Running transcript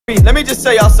Let me just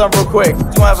tell y'all something real quick.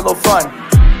 Just wanna have a little fun.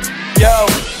 Yo,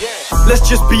 let's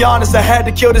just be honest, I had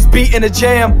to kill this beat in a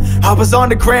jam. I was on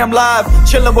the gram live,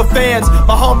 chilling with fans.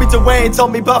 My homie Dwayne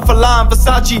told me about Fela and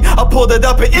Versace. I pulled it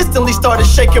up and instantly started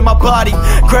shaking my body.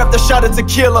 Grabbed a shot of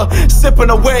tequila, sipping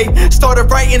away.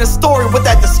 Started writing a story with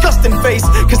that disgusting face.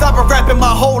 Cause I've been rapping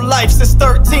my whole life since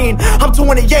 13. I'm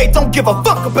 28, don't give a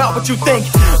fuck about what you think.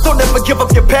 Don't ever give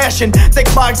up your passion, take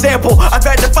my example. I've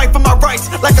had to fight for my rights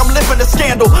like I'm living a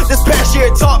scandal. This past year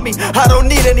it taught me I don't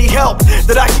need any help,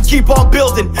 that I can keep on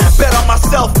building, bet on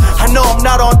myself. I know I'm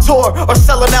not on tour or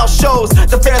selling out shows.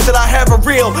 The fans that I have are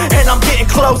real and I'm getting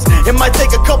close. It might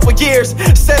take a couple years,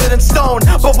 set it in stone,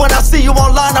 but when I see you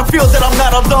online I feel that I'm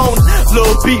not alone.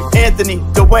 Lil Beep, Anthony,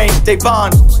 Dwayne,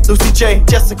 Davon, Lucy J,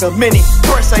 Jessica, Minnie,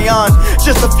 Persayon.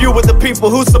 Just a few of the people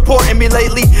who supporting me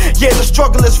lately. Yeah, the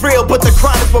struggle is real, but the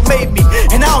grind is what made me.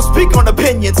 And I don't speak on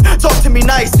opinions, talk to me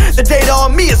nice. The data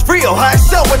on me is real, I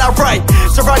excel when I write.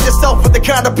 Surround yourself with the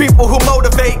kind of people who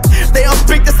motivate. They don't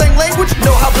speak the same language,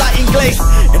 no habla inglés.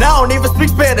 And I don't even speak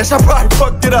Spanish, I probably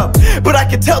fucked it up. But I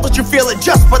can tell that you feel it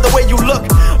just by the way you look.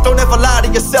 Don't ever lie to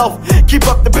yourself, keep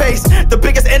up the pace. The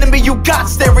biggest enemy you got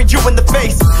staring you in the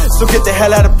face. So get the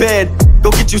hell out of bed,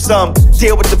 go get you some.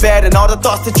 Deal with the bad and all the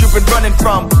thoughts that you've been running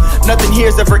from. Nothing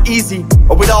here's ever easy,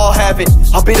 or we'd all have it.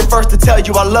 I'll be the first to tell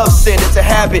you I love sin, it's a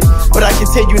habit. But I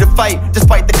continue to fight,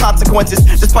 despite the consequences.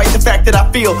 Despite the fact that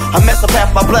I feel I mess up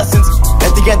half my blessings.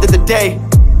 At the end of the day,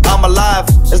 I'm alive,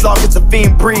 as long as the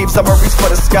fiend breathes, I'ma reach for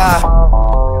the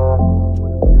sky.